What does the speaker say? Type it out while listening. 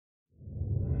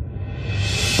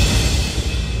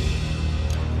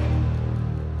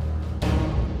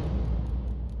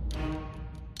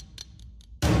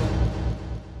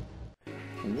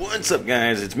What's up,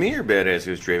 guys? It's me, your badass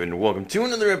host Draven, and welcome to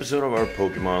another episode of our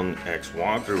Pokemon X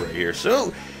walkthrough right here.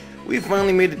 So, we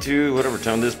finally made it to whatever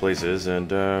town this place is, and,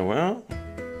 well,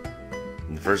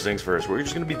 first things first, we're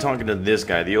just going to be talking to this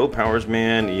guy, the old Powers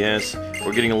man. Yes,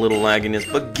 we're getting a little lagginess,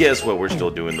 but guess what? We're still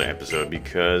doing the episode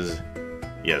because,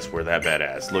 yes, we're that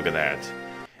badass. Look at that.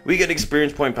 We get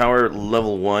experience point power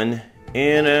level 1.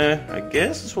 And I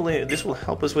guess this will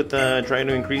help us with trying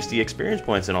to increase the experience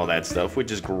points and all that stuff,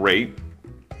 which is great.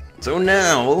 So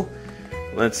now,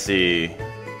 let's see.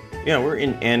 Yeah, we're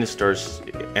in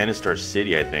Anistar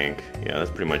City, I think. Yeah, that's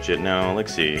pretty much it. Now,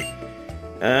 let's see.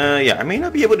 Yeah, I may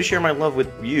not be able to share my love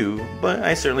with you, but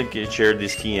I certainly can share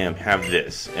this TM. Have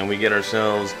this, and we get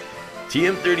ourselves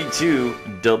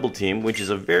TM32 Double Team, which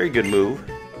is a very good move.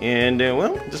 And,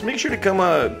 well, just make sure to come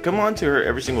on to her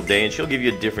every single day, and she'll give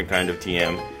you a different kind of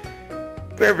TM.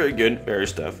 Very, very good. Very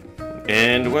stuff.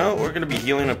 And, well, we're going to be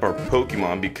healing up our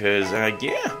Pokemon because,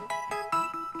 yeah.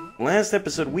 Last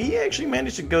episode, we actually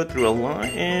managed to go through a lot,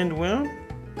 and, well,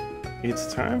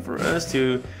 it's time for us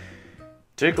to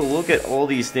take a look at all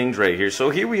these things right here. So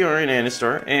here we are in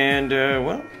Anistar, and,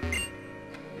 well,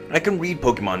 I can read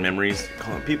Pokemon memories.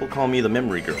 People call me the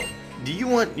memory girl. Do you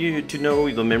want you to know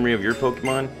the memory of your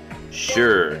Pokemon?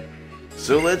 Sure.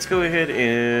 So let's go ahead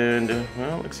and,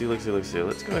 well, let's see.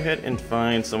 Let's go ahead and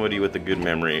find somebody with a good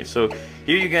memory. So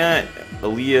here you got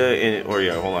Aaliyah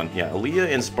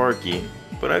Aaliyah and Sparky.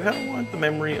 But I kind of want the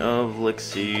memory of, let's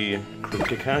see,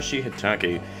 Kakashi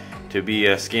Hitake to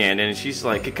be scanned. And she's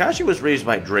like, Kakashi was raised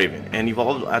by Draven and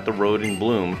evolved at the road in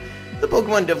Bloom. The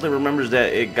Pokemon definitely remembers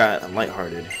that it got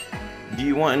lighthearted. Do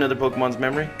you want another Pokemon's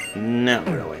memory? Not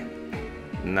really.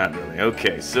 Not really.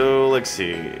 Okay, so let's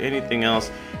see. Anything else?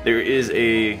 There is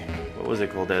a... what was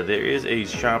it called? There is a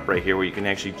shop right here where you can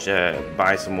actually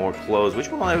buy some more clothes, which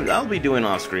I'll be doing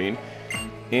off screen.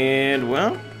 And,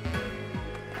 well,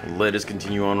 let us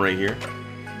continue on right here.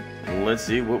 Let's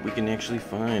see what we can actually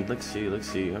find. Let's see.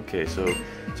 Okay, so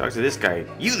talk to this guy.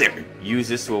 You there! Use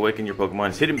this to awaken your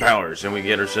Pokemon's hidden powers. And we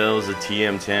get ourselves a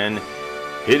TM10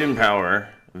 Hidden Power.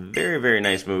 Very, very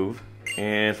nice move.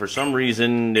 And for some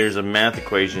reason, there's a math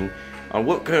equation on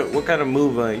what kind of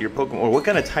move your Pokemon, or what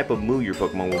kind of type of move your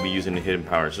Pokemon will be using the hidden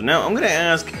power. So now I'm going to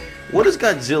ask, what is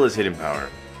Godzilla's hidden power?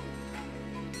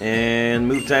 And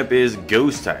move type is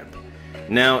Ghost type.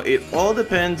 Now, it all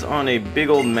depends on a big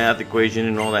old math equation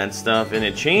and all that stuff, and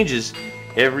it changes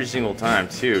every single time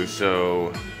too.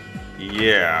 So,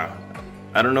 yeah,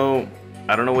 I don't know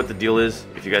what the deal is.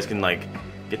 If you guys can like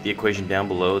get the equation down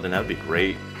below, then that'd be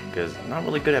great, because I'm not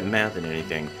really good at math and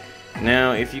anything.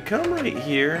 Now, if you come right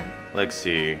here, let's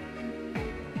see,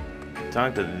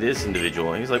 talk to this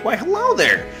individual. He's like, why, hello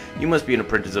there. You must be an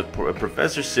apprentice of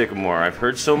Professor Sycamore I've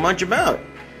heard so much about.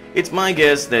 It's my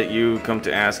guess that you come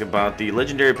to ask about the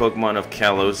legendary Pokemon of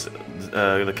Kalos,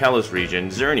 the Kalos region,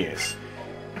 Xerneas.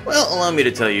 Well, allow me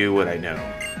to tell you what I know.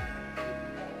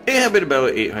 It happened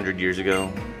about 800 years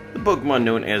ago. The Pokemon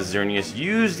known as Xerneas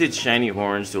used its shiny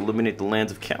horns to illuminate the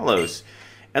lands of Kalos.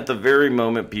 At the very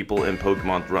moment, people and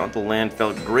Pokemon throughout the land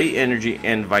felt great energy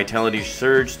and vitality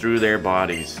surge through their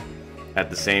bodies. At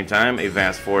the same time, a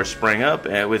vast forest sprang up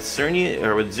with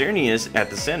Xerneas at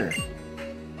the center.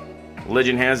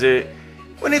 Legend has it,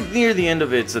 when it's near the end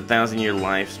of its 1,000-year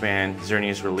lifespan,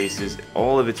 Xerneas releases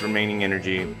all of its remaining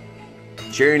energy,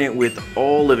 sharing it with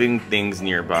all living things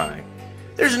nearby.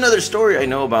 There's another story I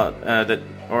know about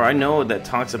that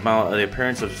talks about the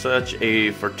appearance of such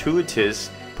a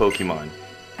fortuitous Pokemon.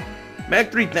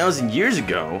 Back 3,000 years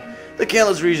ago, the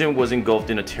Kalos region was engulfed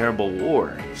in a terrible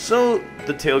war. So,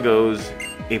 the tale goes,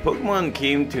 a Pokemon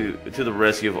came to the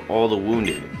rescue of all the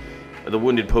wounded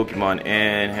Pokemon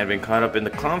and had been caught up in the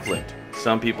conflict.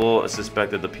 Some people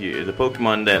suspected the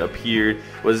Pokemon that appeared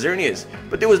was Xerneas,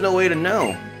 but there was no way to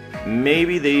know.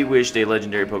 Maybe they wished a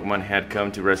legendary Pokemon had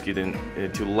come to rescue them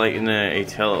to lighten a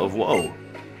tale of woe.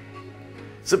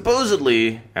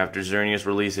 Supposedly, after Xerneas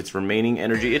released its remaining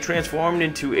energy, it transformed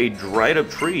into a dried-up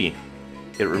tree.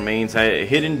 It remains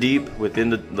hidden deep within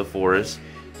the forest.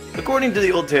 According to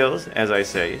the old tales, as I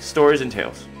say, stories and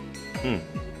tales.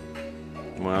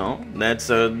 Well, that's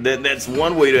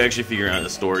one way to actually figure out the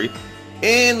story.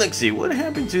 And let's see, what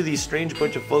happened to these strange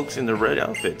bunch of folks in the red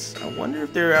outfits? I wonder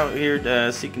if they're out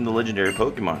here seeking the legendary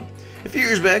Pokemon. A few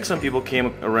years back, some people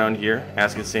came around here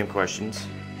asking the same questions.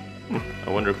 I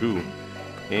wonder who.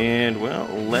 And, well,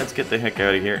 let's get the heck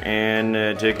out of here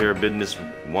and take care of business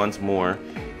once more.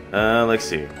 Let's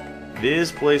see.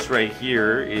 This place right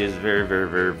here is very, very,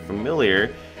 very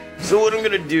familiar. So what I'm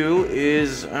going to do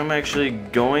is I'm actually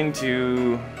going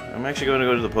to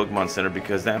go to the Pokemon Center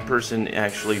because that person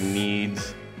actually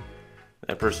needs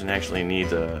that person actually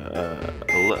needs a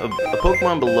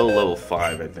Pokemon below level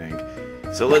 5, I think.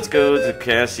 So let's go to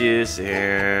Cassius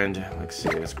and let's see.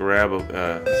 Let's grab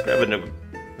a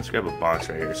box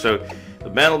right here. So the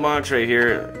battle box right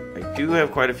here. I do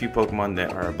have quite a few Pokemon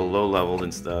that are below leveled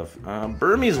and stuff.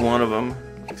 Burmy's one of them.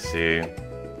 Let's see.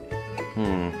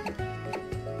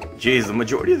 Jeez, the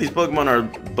majority of these Pokemon are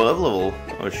above level.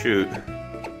 Oh shoot.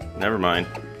 Never mind.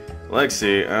 Let's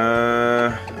see.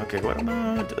 Okay, what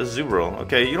about Azurill?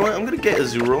 Okay, you know what? I'm gonna get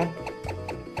Azurill.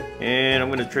 And I'm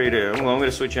gonna trade it. Well, I'm gonna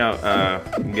switch out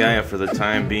Gaia for the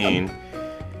time being.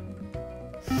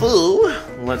 So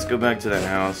let's go back to that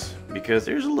house because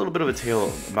there's a little bit of a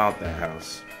tale about that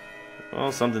house.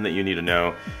 Well, something that you need to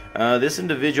know. This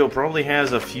individual probably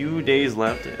has a few days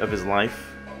left of his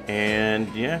life, and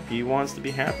yeah, he wants to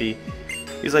be happy.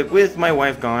 He's like, with my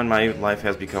wife gone, my life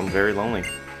has become very lonely.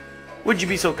 Would you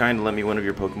be so kind to let me one of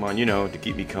your Pokemon, you know, to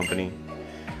keep me company?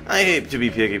 I hate to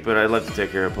be picky, but I'd love to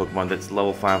take care of a Pokemon that's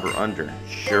level 5 or under.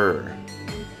 Sure.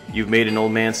 You've made an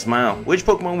old man smile. Which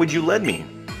Pokemon would you lend me?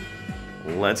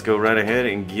 Let's go right ahead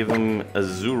and give him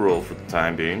Azurill for the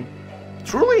time being.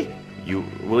 Truly?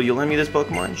 Will you lend me this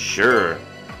Pokemon? Sure.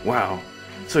 Wow.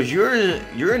 So you're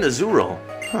an Azurill.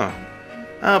 Huh.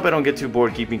 I hope I don't get too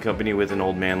bored keeping company with an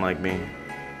old man like me.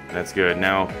 That's good.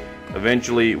 Now,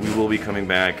 eventually we will be coming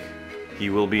back. He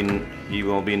will be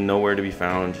nowhere to be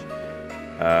found.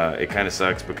 It kind of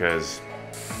sucks because,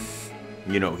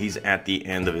 you know, he's at the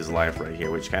end of his life right here,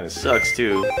 which kind of sucks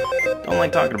too. Don't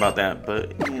like talking about that,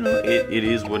 but, you know, it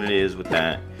is what it is with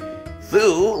that.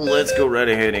 So, let's go right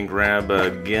ahead and grab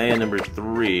Gaia number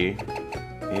 3.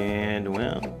 And,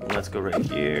 well, let's go right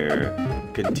here.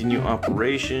 Continue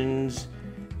operations.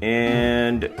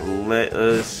 And let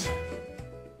us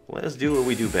do what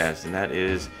we do best, and that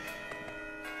is,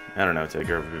 I don't know, take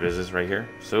care of your business right here.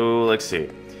 So, let's see.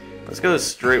 Let's go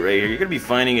straight right here. You're going to be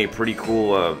finding a pretty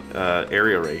cool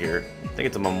area right here. I think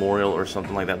it's a memorial or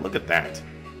something like that. Look at that.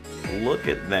 Look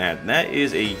at that. That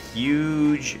is a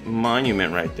huge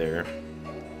monument right there.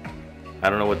 I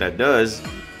don't know what that does,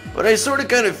 but I sort of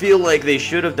kind of feel like they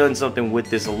should have done something with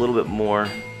this a little bit more,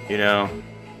 you know,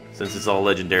 since it's all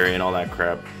legendary and all that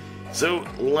crap. So,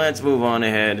 let's move on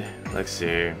ahead. Let's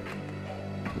see.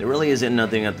 There really isn't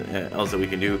nothing else that we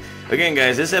can do. Again,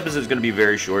 guys, this episode is going to be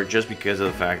very short just because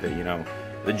of the fact that, you know,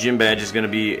 the gym badge is going to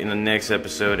be in the next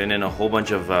episode and then a whole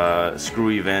bunch of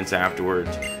screw events afterwards.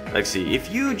 Let's see.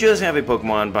 If you just have a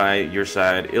Pokemon by your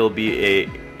side, it'll be a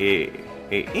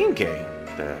Entei.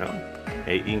 What the hell?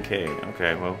 A Entei.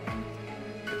 Okay, well,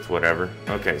 it's whatever.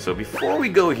 Okay, so before we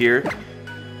go here,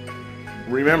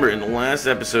 remember, in the last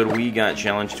episode, we got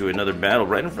challenged to another battle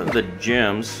right in front of the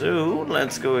gym, so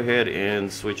let's go ahead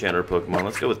and switch out our Pokemon.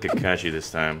 Let's go with Pikachu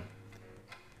this time.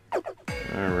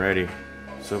 Alrighty.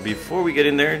 So before we get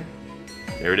in there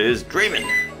it is, Draven!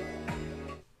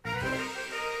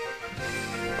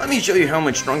 Let me show you how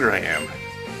much stronger I am.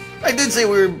 I did say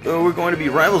we're going to be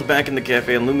rivals back in the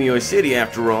cafe in Lueroi City,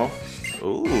 after all.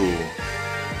 Ooh.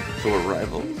 So we're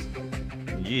rivals?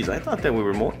 Jeez, I thought that we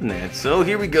were more than that. So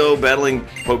here we go, battling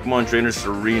Pokemon trainer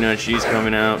Serena. She's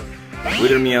coming out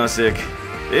with her Meowth.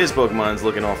 This Pokemon's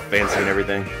looking all fancy and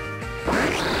everything.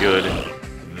 Good.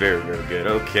 Very, very good.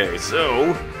 Okay,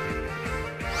 so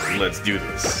let's do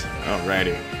this.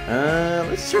 Alrighty.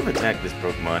 Let's Surf Attack this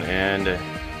Pokemon, and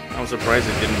I'm surprised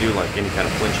it didn't do like any kind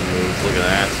of flinching moves. Look at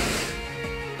that.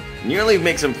 Nearly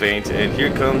makes him faint, and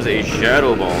here comes a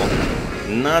Shadow Ball.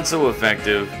 Not so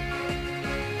effective.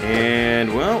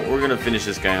 And, well, we're going to finish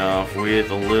this guy off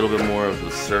with a little bit more of the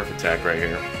Surf Attack right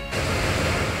here.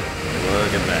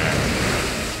 Look at that.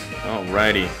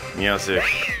 Alrighty. Meowth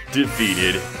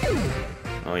defeated.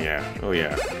 Oh, yeah. Oh,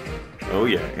 yeah. Oh,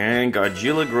 yeah. And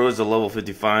Godzilla grows to level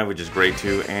 55, which is great,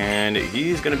 too. And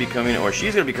he's going to be coming, or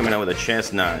she's going to be coming out with a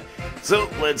Chestnut. So,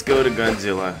 let's go to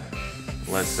Godzilla.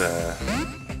 Let's,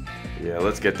 yeah,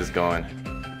 let's get this going.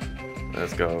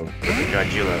 Let's go.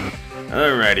 Godzilla.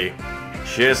 Alrighty.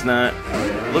 Chestnut,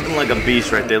 looking like a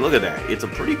beast right there. Look at that. It's a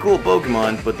pretty cool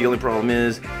Pokemon, but the only problem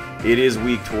is, it is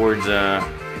weak towards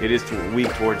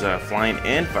flying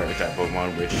and fire type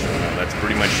Pokemon, which that's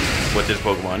pretty much what this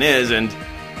Pokemon is. And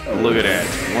look at that,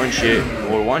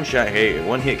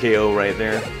 one hit KO right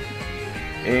there.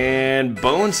 And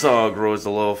Bonesaw grows to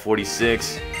level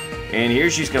 46, and here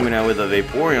she's coming out with a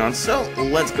Vaporeon. So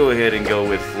let's go ahead and go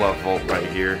with Fluffvolt right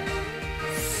here.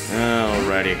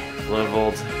 Alrighty,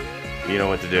 Fluffvolt. You know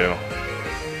what to do.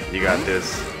 You got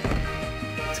this.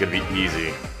 It's gonna be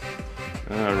easy.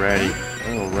 Alrighty.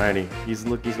 Alrighty. He's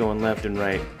going left and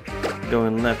right.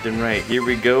 Going left and right. Here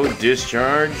we go.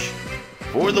 Discharge.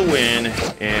 for the win.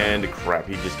 And crap,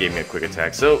 he just gave me a quick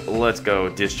attack. So let's go.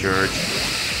 Discharge.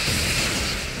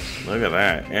 Look at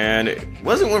that. And it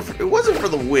wasn't for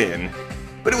the win,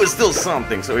 but it was still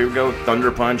something. So here we go.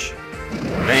 Thunder Punch.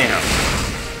 Bam.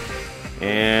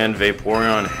 And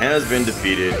Vaporeon has been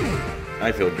defeated.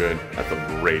 I feel good. I feel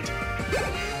great.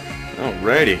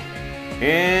 Alrighty.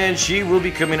 And she will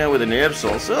be coming out with an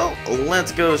Absol. So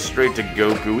let's go straight to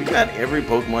Goku. We got every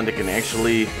Pokemon that can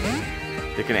actually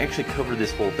cover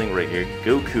this whole thing right here.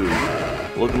 Goku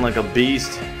looking like a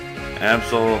beast.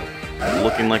 Absol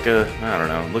looking like a, I don't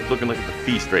know, looking like a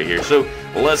feast right here. So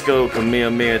let's go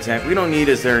Kamehameha attack. We don't need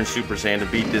us there in Super Saiyan to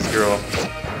beat this girl.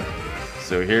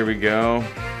 So here we go.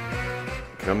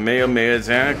 Kamehameha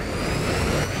attack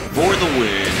for the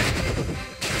win.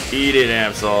 Eat it,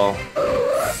 Absol.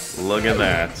 Look at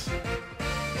that.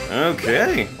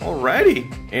 Okay,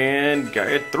 alrighty. And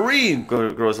Gaia 3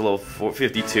 grows a level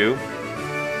 52.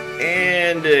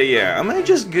 And yeah, am I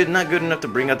just not good enough to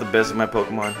bring out the best of my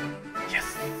Pokemon?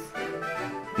 Yes.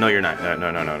 No, you're not.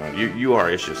 No. You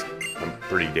are. It's just I'm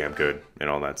pretty damn good and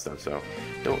all that stuff. So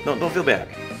don't feel bad.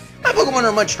 My Pokemon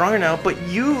are much stronger now, but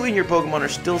you and your Pokemon are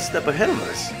still a step ahead of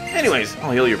us. Anyways,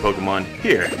 I'll heal your Pokemon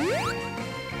here.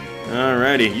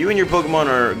 Alrighty, you and your Pokemon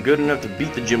are good enough to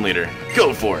beat the gym leader.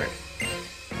 Go for it!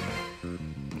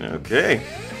 Okay.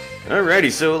 Alrighty,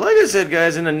 so like I said,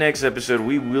 guys, in the next episode,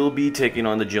 we will be taking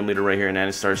on the gym leader right here in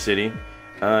Anastar City.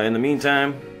 In the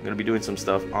meantime, I'm going to be doing some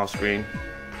stuff off-screen.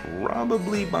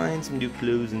 Probably buying some new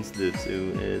clothes and stuff,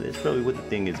 so that's probably what the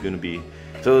thing is going to be.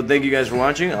 So thank you guys for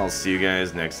watching. I'll see you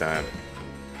guys next time.